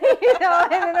 and you know,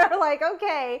 and they're like,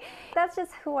 okay, that's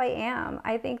just who I am.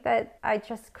 I think that I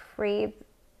just crave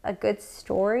a good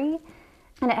story,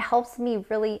 and it helps me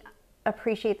really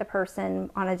appreciate the person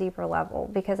on a deeper level,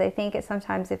 because I think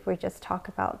sometimes if we just talk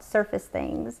about surface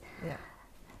things,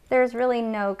 there's really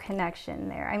no connection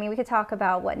there. I mean, we could talk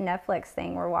about what Netflix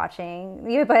thing we're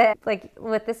watching, but like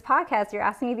with this podcast, you're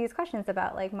asking me these questions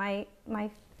about like my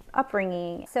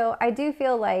upbringing. So I do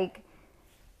feel like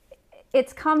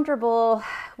it's comfortable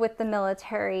with the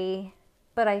military,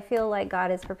 but I feel like God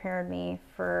has prepared me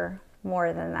for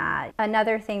more than that.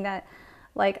 Another thing that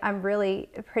like I'm really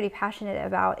pretty passionate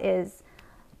about is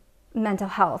mental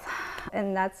health.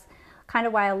 And that's kind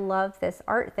of why I love this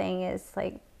art thing, is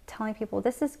like telling people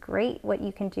this is great what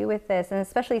you can do with this, and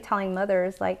especially telling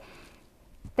mothers, like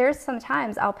there's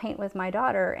sometimes I'll paint with my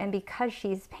daughter, and because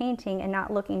she's painting and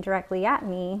not looking directly at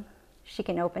me, she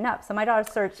can open up. So my daughter's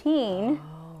 13,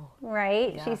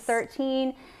 right? Yes. She's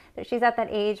 13. She's at that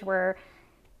age where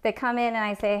they come in and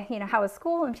I say, you know, how was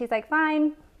school? And she's like,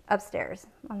 fine, upstairs.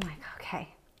 I'm like, okay,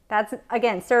 That's,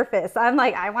 again, surface. I'm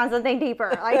like, I want something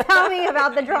deeper. Like, tell me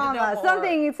about the drama,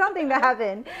 something that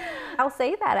happened. I'll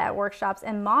say that at workshops,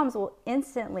 and moms will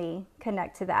instantly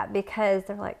connect to that because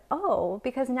they're like, oh,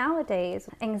 because nowadays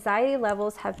anxiety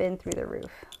levels have been through the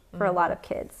roof for a lot of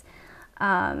kids,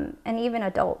 and even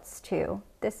adults too.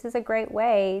 This is a great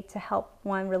way to help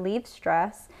one relieve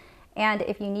stress. And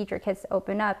if you need your kids to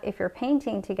open up, if you're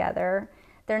painting together,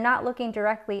 they're not looking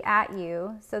directly at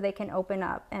you, so they can open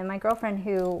up. And my girlfriend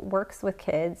who works with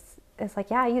kids is like,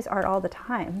 yeah, I use art all the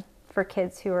time for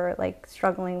kids who are like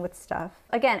struggling with stuff.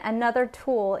 Again, another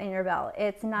tool in your belt.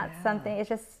 It's not something, it's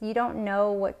just, you don't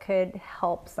know what could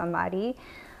help somebody.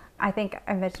 I think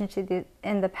I mentioned to you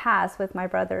in the past with my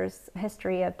brother's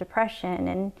history of depression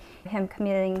and him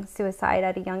committing suicide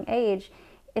at a young age.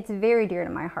 It's very dear to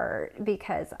my heart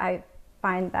because I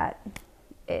find that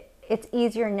it's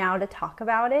easier now to talk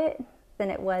about it than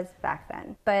it was back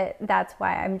then. But that's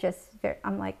why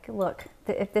I'm like, look,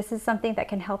 if this is something that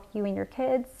can help you and your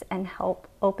kids and help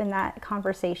open that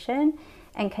conversation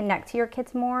and connect to your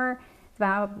kids more,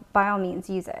 by all means,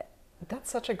 use it. That's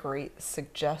such a great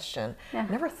suggestion. Yeah.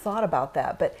 Never thought about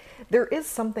that, but there is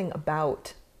something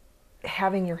about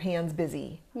having your hands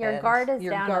busy. Your guard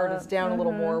is down a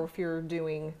little more if you're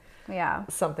doing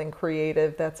something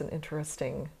creative. That's an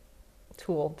interesting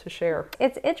tool to share.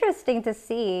 It's interesting to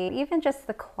see even just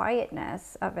the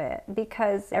quietness of it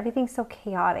because everything's so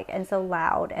chaotic and so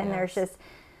loud, and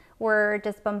we're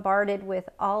just bombarded with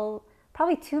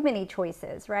probably too many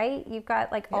choices, right? You've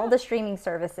got like all the streaming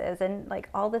services and like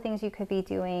all the things you could be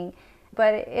doing,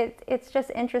 but it's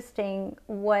just interesting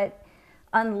what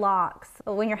unlocks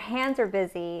when your hands are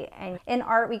busy. And in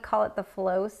art we call it the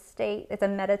flow state. It's a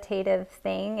meditative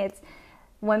thing. It's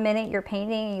 1 minute you're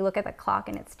painting and you look at the clock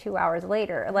and it's 2 hours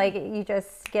later. Like, you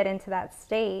just get into that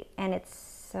state and it's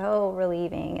so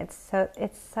relieving. It's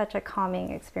such a calming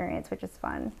experience, which is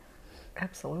fun.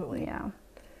 Absolutely. Yeah.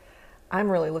 I'm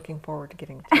really looking forward to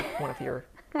getting to one of your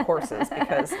courses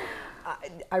because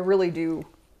I really do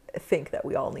think that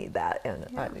we all need that, and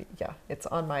it's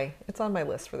on my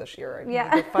list for this year. I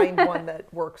need to find one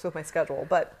that works with my schedule.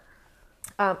 But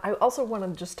I also want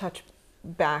to just touch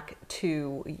back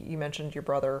to, you mentioned your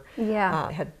brother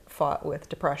had fought with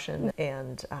depression,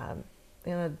 and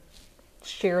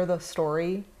share the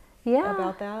story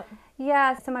about that.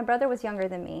 Yeah, so my brother was younger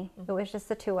than me. It was just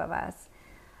the two of us.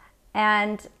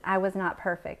 And I was not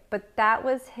perfect, but that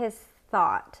was his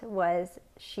thought, was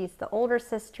she's the older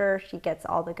sister, she gets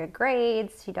all the good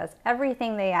grades, she does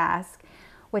everything they ask,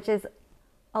 which is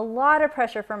a lot of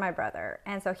pressure for my brother.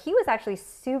 And so he was actually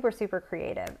super, super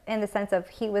creative in the sense of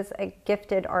he was a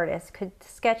gifted artist, could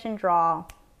sketch and draw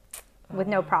with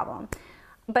no problem.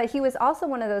 But he was also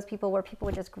one of those people where people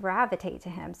would just gravitate to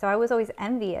him. So I was always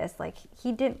envious. Like,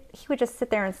 he would just sit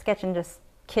there and sketch and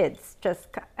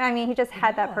he just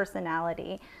had that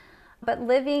personality. But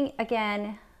living,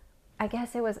 again, I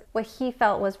guess it was what he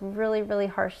felt was really, really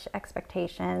harsh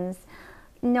expectations.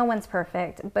 No one's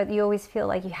perfect, but you always feel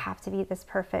like you have to be this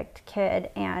perfect kid.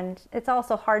 And it's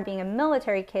also hard being a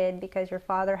military kid because your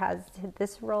father has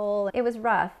this role. It was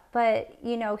rough, but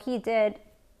he did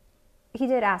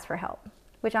ask for help,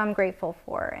 which I'm grateful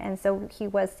for. And so he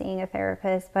was seeing a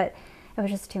therapist, but it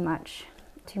was just too much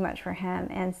for him.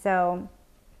 And so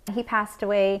he passed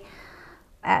away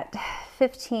at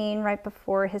 15, right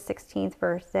before his 16th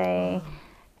birthday.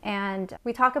 And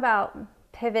we talk about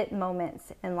pivot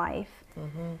moments in life.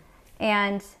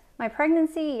 And my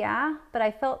pregnancy, but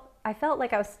I felt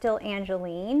like I was still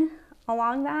Angeline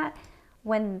along that.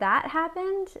 When that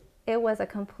happened, it was a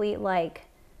complete like,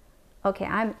 okay,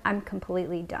 I'm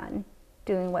completely done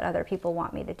doing what other people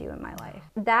want me to do in my life.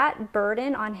 That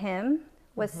burden on him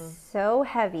was so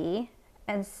heavy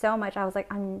and so much. I was like,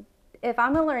 if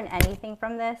I'm gonna learn anything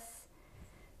from this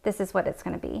is what it's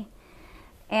gonna be.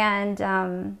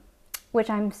 And which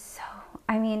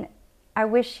I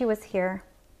wish she was here,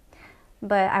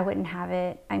 but I wouldn't have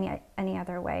it any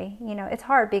other way. It's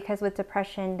hard because with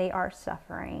depression, they are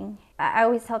suffering. I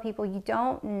always tell people, you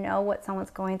don't know what someone's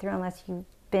going through unless you've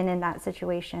been in that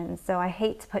situation. So I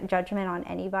hate to put judgment on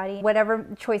anybody, whatever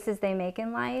choices they make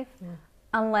in life,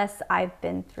 unless I've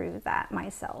been through that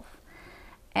myself.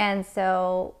 And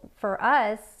so for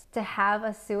us to have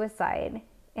a suicide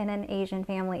in an Asian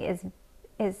family is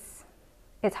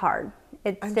it's hard.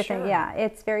 It's different. Sure. Yeah,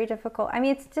 it's very difficult.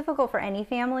 It's difficult for any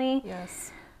family.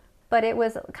 Yes. But it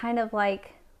was kind of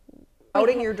like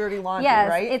outing your dirty laundry,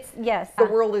 right? The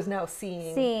world is now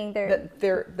seeing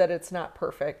that it's not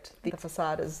perfect. The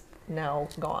facade is now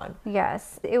gone.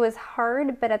 Yes. It was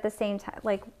hard, but at the same time,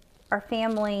 like, our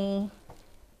family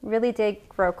really did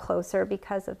grow closer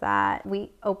because of that.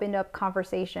 We opened up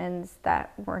conversations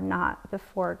that were not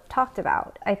before talked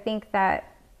about. I think that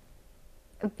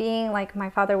being like my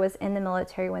father was in the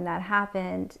military when that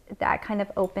happened, that kind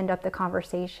of opened up the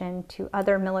conversation to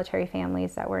other military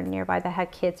families that were nearby that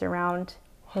had kids around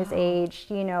his age,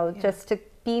 you know, just to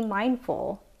be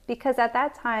mindful. Because at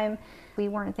that time, we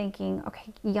weren't thinking,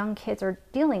 okay, young kids are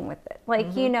dealing with it.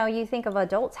 Like, you know, you think of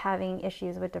adults having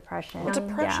issues with depression. Well,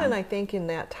 depression, I think, in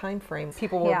that time frame,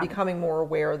 people were becoming more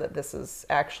aware that this is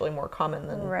actually more common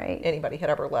than anybody had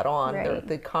ever let on.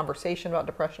 The conversation about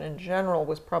depression in general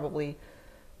was probably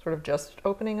sort of just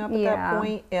opening up at that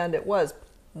point, and it was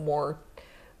more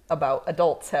about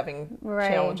adults having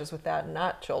challenges with that and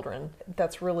not children.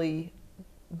 That's really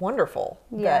wonderful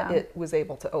that it was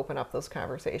able to open up those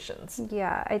conversations.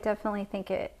 Yeah, I definitely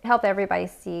think it helped everybody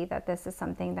see that this is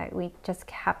something that we just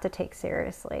have to take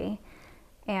seriously.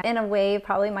 And in a way,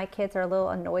 probably my kids are a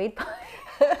little annoyed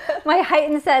by my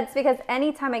heightened sense, because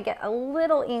anytime I get a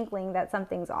little inkling that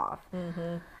something's off,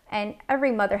 and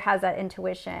every mother has that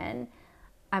intuition,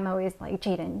 I'm always like,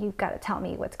 Jaden, you've got to tell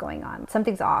me what's going on.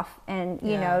 Something's off. And,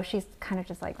 you know, she's kind of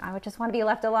just like, I would just want to be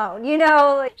left alone. You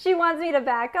know, like, she wants me to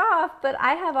back off, but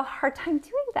I have a hard time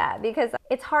doing that because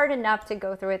it's hard enough to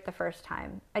go through it the first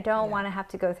time. I don't want to have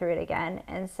to go through it again.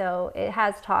 And so it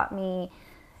has taught me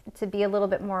to be a little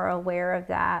bit more aware of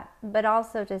that, but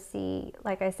also to see,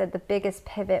 like I said, the biggest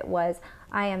pivot was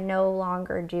I am no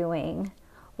longer doing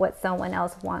what someone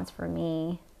else wants for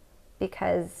me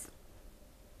because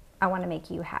I want to make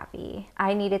you happy.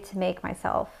 I needed to make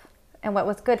myself and what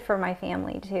was good for my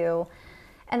family too.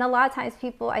 And a lot of times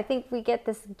people, I think we get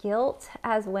this guilt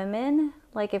as women,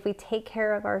 like if we take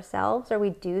care of ourselves or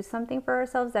we do something for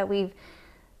ourselves, that we've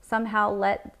somehow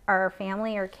let our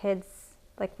family or kids,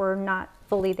 like we're not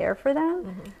fully there for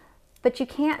them. But you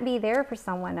can't be there for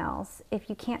someone else if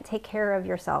you can't take care of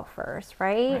yourself first,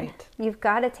 right? You've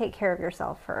got to take care of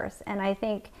yourself first. And I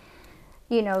think,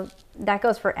 you know, that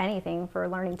goes for anything, for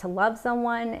learning to love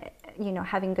someone, you know,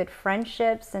 having good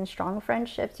friendships and strong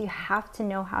friendships. You have to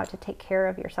know how to take care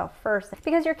of yourself first,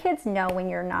 because your kids know when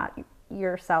you're not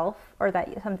yourself or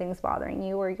that something's bothering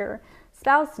you, or your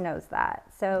spouse knows that.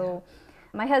 So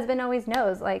my husband always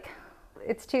knows, like,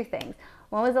 it's two things.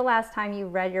 When was the last time you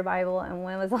read your Bible, and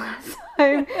when was the last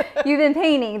time you've been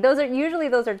painting? Those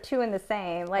are two in the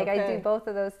same. Like I do both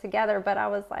of those together, but I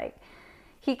was like,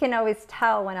 he can always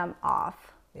tell when I'm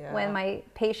off, when my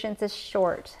patience is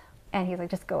short. And he's like,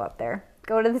 just go up there.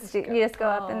 Go to the studio. You just go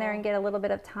up in there and get a little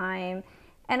bit of time.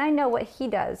 And I know what he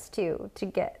does, too, to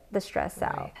get the stress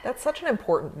out. That's such an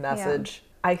important message.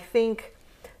 I think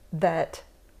that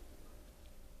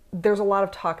there's a lot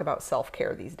of talk about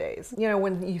self-care these days. You know,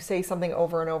 when you say something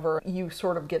over and over, you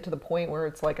sort of get to the point where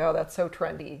it's like, oh, that's so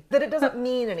trendy, that it doesn't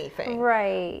mean anything.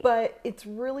 But it's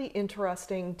really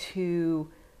interesting to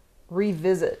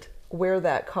revisit where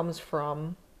that comes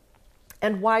from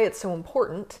and why it's so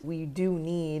important. We do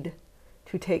need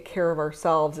to take care of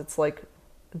ourselves. It's like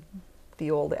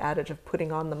the old adage of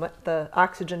putting on the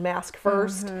oxygen mask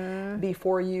first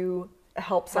before you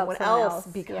help someone else,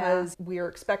 because we are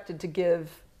expected to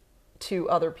give to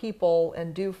other people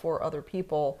and do for other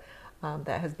people.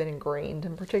 That has been ingrained,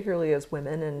 and particularly as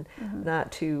women, and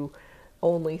not to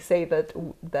only say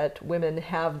that women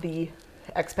have the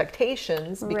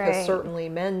expectations, because certainly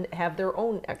men have their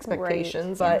own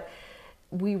expectations, but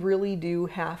we really do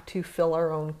have to fill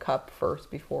our own cup first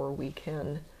before we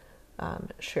can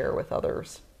share with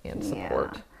others and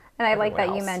support. And I like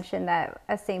that you mentioned that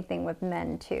same thing with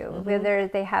men too, where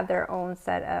they have their own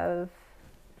set of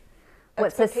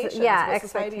expectations, what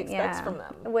society expects from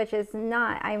them. Which is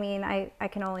not, I mean, I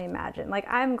can only imagine. Like,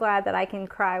 I'm glad that I can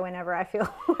cry whenever I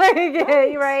feel like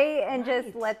it, right? And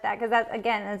just let that, because that,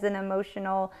 again, is an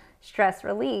emotional stress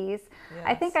release.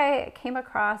 I think I came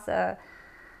across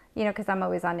you know, because I'm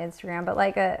always on Instagram, but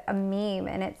like a meme,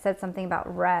 and it said something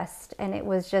about rest, and it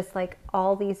was just like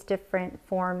all these different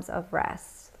forms of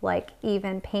rest, like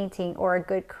even painting or a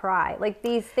good cry. Like,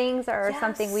 these things are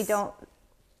something we don't,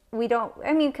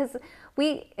 I mean, because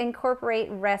we incorporate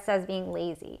rest as being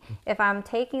lazy. If I'm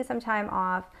taking some time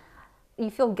off,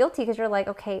 you feel guilty because you're like,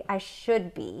 okay, I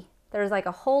should be. There's like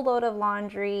a whole load of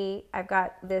laundry. I've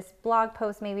got this blog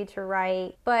post maybe to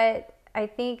write. But I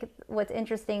think what's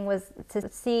interesting was to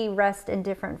see rest in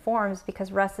different forms,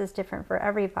 because rest is different for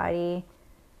everybody.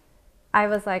 I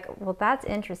was like, well, that's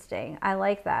interesting. I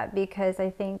like that, because I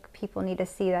think people need to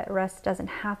see that rest doesn't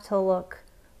have to look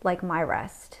like my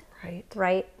rest.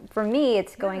 Right. For me,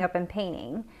 it's going up and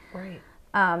painting.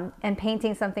 And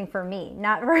painting something for me,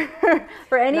 not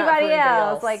for anybody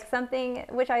else. Like something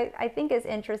which I think is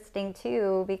interesting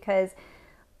too, because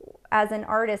as an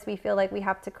artist, we feel like we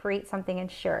have to create something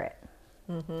and share it.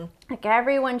 Like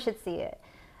everyone should see it.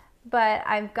 But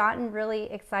I've gotten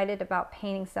really excited about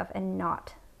painting stuff and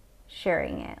not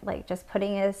sharing it, like just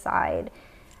putting it aside,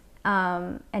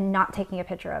 and not taking a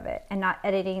picture of it and not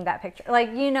editing that picture.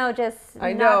 Like, just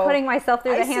not putting myself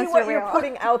through the hamster wheel. I see what you're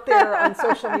putting out there on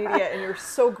social media, and you're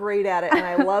so great at it, and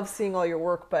I love seeing all your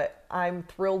work, but I'm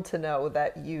thrilled to know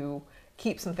that you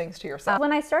keep some things to yourself.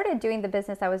 When I started doing the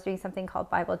business, I was doing something called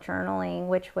Bible journaling,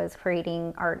 which was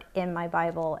creating art in my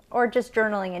Bible, or just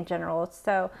journaling in general.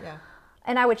 So,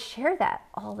 and I would share that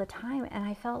all the time, and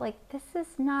I felt like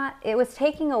it was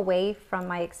taking away from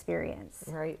my experience.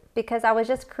 Right. Because I was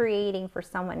just creating for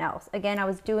someone else. Again, I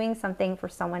was doing something for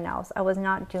someone else. I was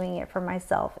not doing it for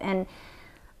myself. And,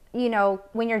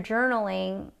 when you're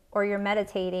journaling or you're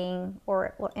meditating,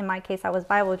 or in my case, I was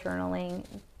Bible journaling,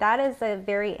 that is a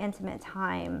very intimate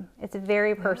time. It's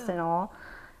very personal.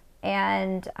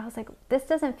 And I was like, this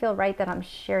doesn't feel right that I'm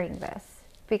sharing this,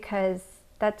 because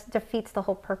that defeats the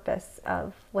whole purpose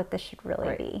of what this should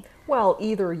really be. Well,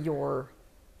 either you're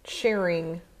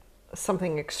sharing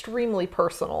something extremely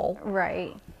personal,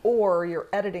 right, or you're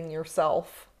editing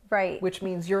yourself, right, which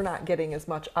means you're not getting as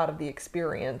much out of the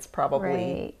experience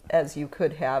probably as you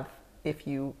could have if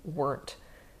you weren't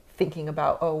thinking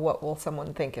about, oh, what will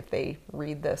someone think if they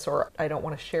read this, or I don't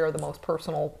want to share the most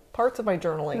personal parts of my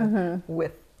journaling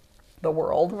with the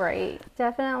world. Right.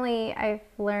 Definitely, I've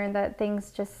learned that things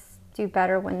just do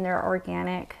better when they're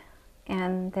organic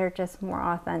and they're just more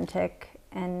authentic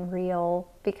and real,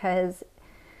 because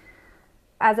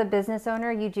as a business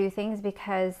owner, you do things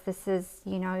because this is,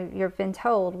 you've been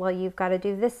told, well, you've got to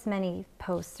do this many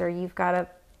posts, or you've got to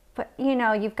put,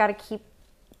 you've got to keep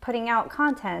putting out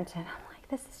content. And I'm like,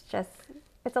 this is just,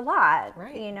 it's a lot,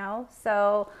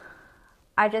 So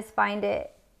I just find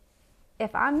it,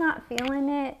 if I'm not feeling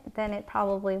it, then it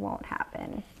probably won't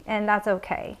happen. And that's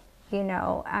okay.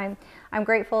 I'm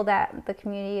grateful that the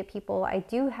community of people I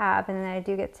do have, and I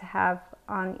do get to have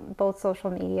on both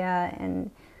social media and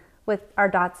with our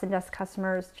Dots and Dust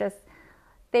customers, just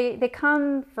they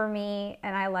come for me,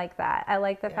 and I like that. I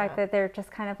like the fact that they're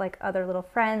just kind of like other little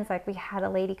friends. Like, we had a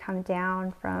lady come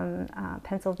down from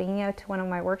Pennsylvania to one of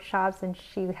my workshops, and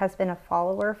she has been a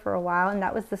follower for a while, and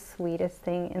that was the sweetest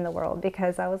thing in the world,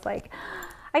 because I was like,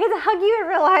 I get to hug you in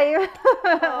real life.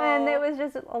 And it was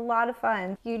just a lot of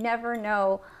fun. You never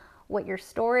know what your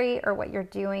story or what you're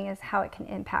doing is, how it can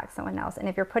impact someone else. And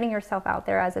if you're putting yourself out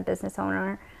there as a business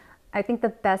owner, I think the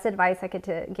best advice I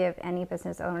could give any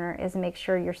business owner is make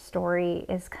sure your story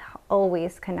is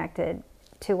always connected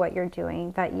to what you're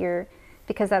doing,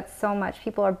 because that's so much.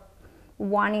 People are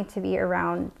wanting to be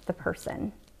around the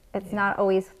person. It's not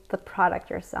always the product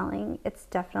you're selling. It's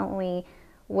definitely,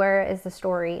 where is the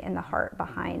story and the heart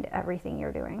behind everything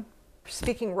you're doing?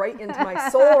 Speaking right into my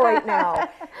soul right now.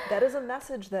 That is a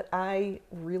message that I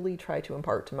really try to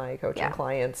impart to my coaching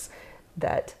clients,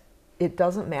 that it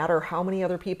doesn't matter how many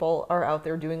other people are out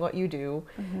there doing what you do.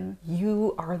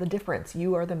 You are the difference.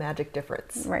 You are the magic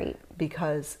difference. Right.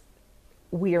 Because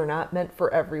we are not meant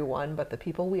for everyone, but the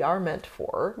people we are meant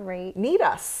for need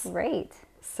us. Right.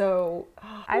 So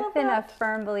I've been a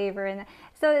firm believer in that.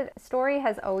 So story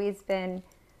has always been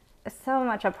so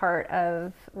much a part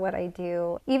of what I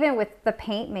do. Even with the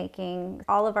paint making,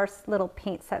 all of our little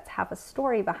paint sets have a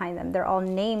story behind them. They're all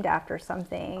named after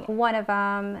something. One of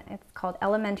them, it's called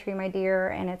Elementary, My Dear,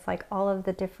 and it's like all of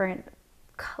the different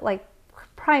like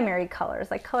primary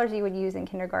colors, like colors you would use in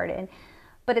kindergarten.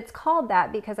 But it's called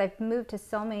that because I've moved to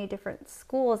so many different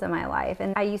schools in my life,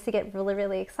 and I used to get really,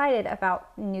 really excited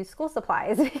about new school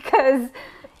supplies because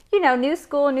new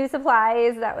school, new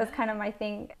supplies, that was kind of my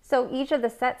thing. So each of the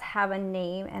sets have a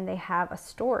name and they have a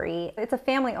story. It's a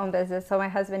family-owned business, so my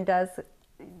husband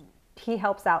he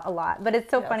helps out a lot. But it's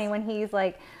so funny when he's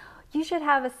like, you should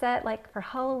have a set like for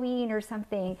Halloween or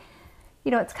something.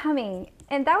 It's coming.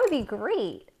 And that would be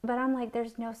great. But I'm like,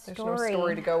 there's no story. There's no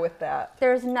story to go with that.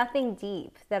 There's nothing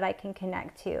deep that I can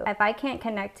connect to. If I can't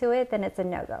connect to it, then it's a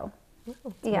no-go. It's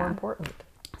more important.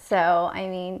 So,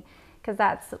 because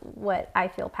that's what I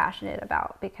feel passionate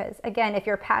about. Because again, if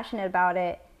you're passionate about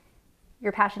it,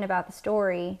 you're passionate about the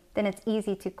story, then it's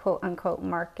easy to quote unquote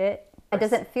market. It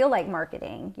doesn't feel like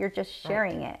marketing. You're just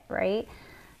sharing it, right?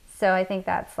 So I think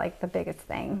that's like the biggest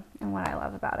thing and what I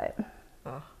love about it.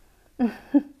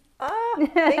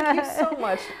 Thank you so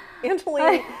much,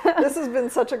 Angeline. This has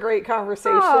been such a great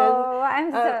conversation. Oh,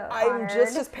 I'm so I'm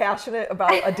just as passionate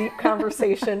about a deep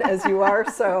conversation as you are.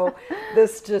 So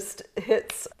this just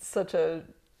hits such a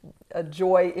a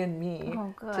joy in me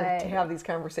Oh, to good. have these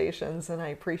conversations, and I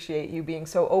appreciate you being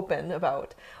so open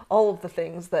about all of the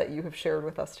things that you have shared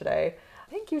with us today.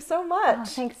 Thank you so much. Oh,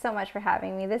 thanks so much for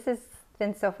having me. This has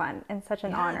been so fun and such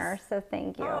an honor. So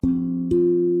thank you.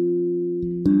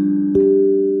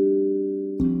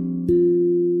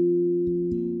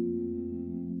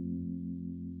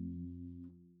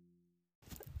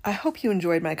 I hope you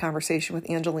enjoyed my conversation with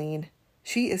Angeline.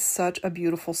 She is such a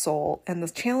beautiful soul, and the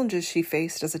challenges she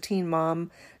faced as a teen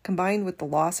mom, combined with the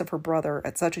loss of her brother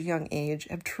at such a young age,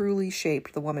 have truly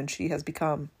shaped the woman she has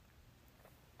become.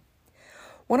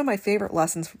 One of my favorite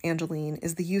lessons from Angeline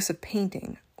is the use of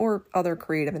painting, or other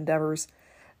creative endeavors,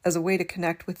 as a way to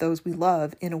connect with those we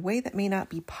love in a way that may not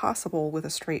be possible with a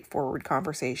straightforward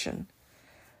conversation.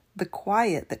 The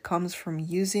quiet that comes from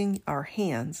using our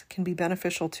hands can be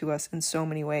beneficial to us in so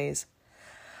many ways.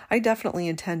 I definitely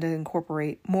intend to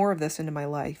incorporate more of this into my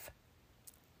life.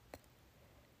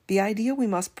 The idea we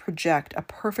must project a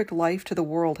perfect life to the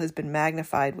world has been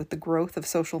magnified with the growth of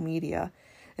social media,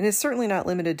 and is certainly not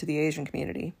limited to the Asian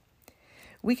community.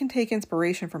 We can take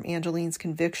inspiration from Angeline's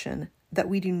conviction that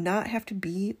we do not have to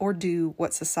be or do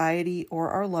what society or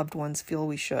our loved ones feel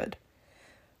we should.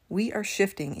 We are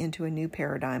shifting into a new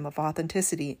paradigm of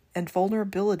authenticity and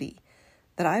vulnerability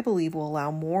that I believe will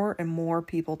allow more and more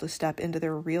people to step into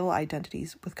their real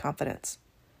identities with confidence.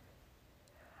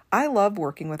 I love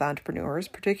working with entrepreneurs,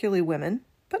 particularly women,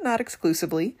 but not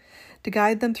exclusively, to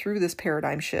guide them through this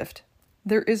paradigm shift.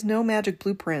 There is no magic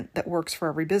blueprint that works for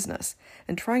every business,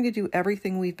 and trying to do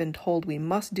everything we've been told we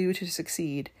must do to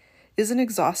succeed is an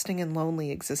exhausting and lonely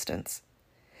existence.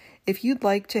 If you'd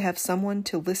like to have someone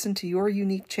to listen to your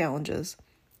unique challenges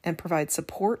and provide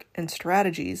support and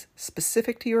strategies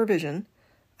specific to your vision,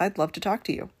 I'd love to talk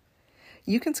to you.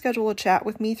 You can schedule a chat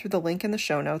with me through the link in the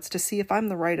show notes to see if I'm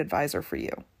the right advisor for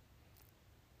you.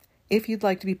 If you'd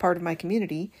like to be part of my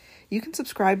community, you can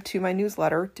subscribe to my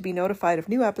newsletter to be notified of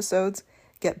new episodes,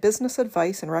 get business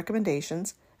advice and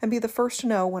recommendations, and be the first to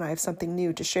know when I have something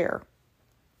new to share.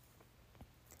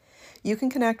 You can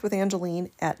connect with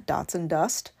Angeline at Dots and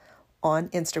Dust on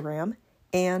Instagram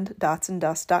and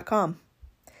dotsanddust.com.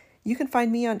 You can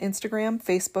find me on Instagram,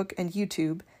 Facebook, and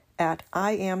YouTube at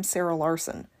I Am Sarah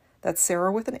Larson. That's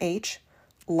Sarah with an H,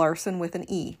 Larson with an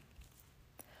E.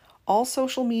 All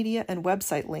social media and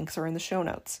website links are in the show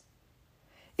notes.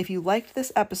 If you liked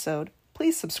this episode,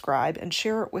 please subscribe and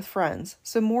share it with friends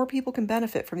so more people can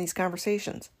benefit from these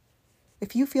conversations.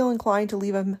 If you feel inclined to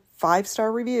leave a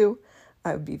 5-star review,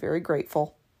 I would be very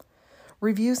grateful.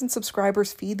 Reviews and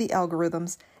subscribers feed the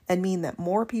algorithms and mean that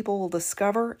more people will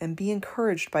discover and be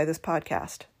encouraged by this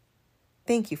podcast.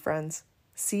 Thank you, friends.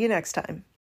 See you next time.